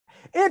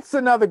It's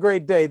another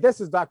great day. This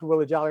is Dr.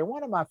 Willie Jolley.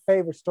 One of my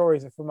favorite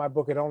stories from my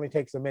book, It Only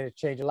Takes a Minute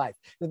to Change Your Life,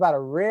 is about a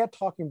rare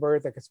talking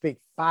bird that can speak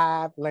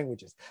 5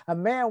 languages. A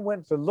man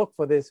went to look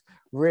for this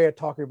rare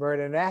talking bird,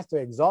 and after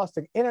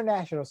exhausting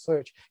international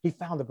search, he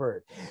found the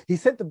bird. He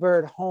sent the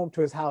bird home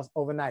to his house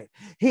overnight.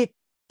 He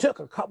took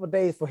a couple of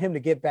days for him to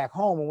get back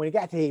home. And when he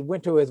got there, he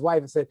went to his wife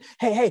and said,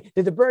 hey,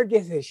 did the bird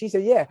get here? She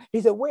said, yeah. He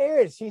said, where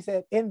is it? She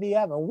said, in the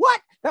oven. What?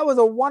 That was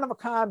a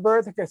one-of-a-kind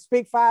bird that could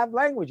speak 5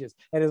 languages.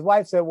 And his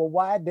wife said, well,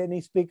 why didn't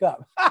he speak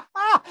up?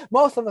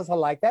 Most of us are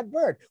like that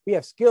bird. We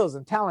have skills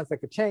and talents that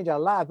could change our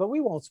lives, but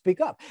we won't speak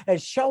up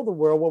and show the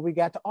world what we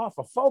got to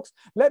offer. Folks,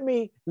 let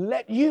me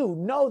let you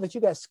know that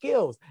you got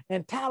skills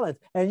and talents,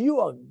 and you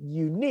are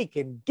unique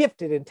and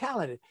gifted and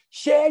talented.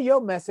 Share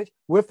your message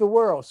with the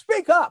world.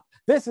 Speak up.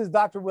 This is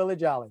Dr. Willie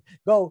Jolley.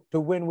 Go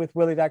to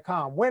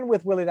winwithwillie.com,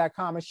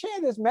 winwithwillie.com, and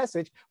share this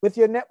message with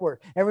your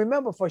network. And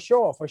remember, for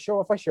sure,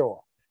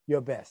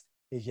 your best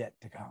is yet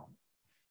to come.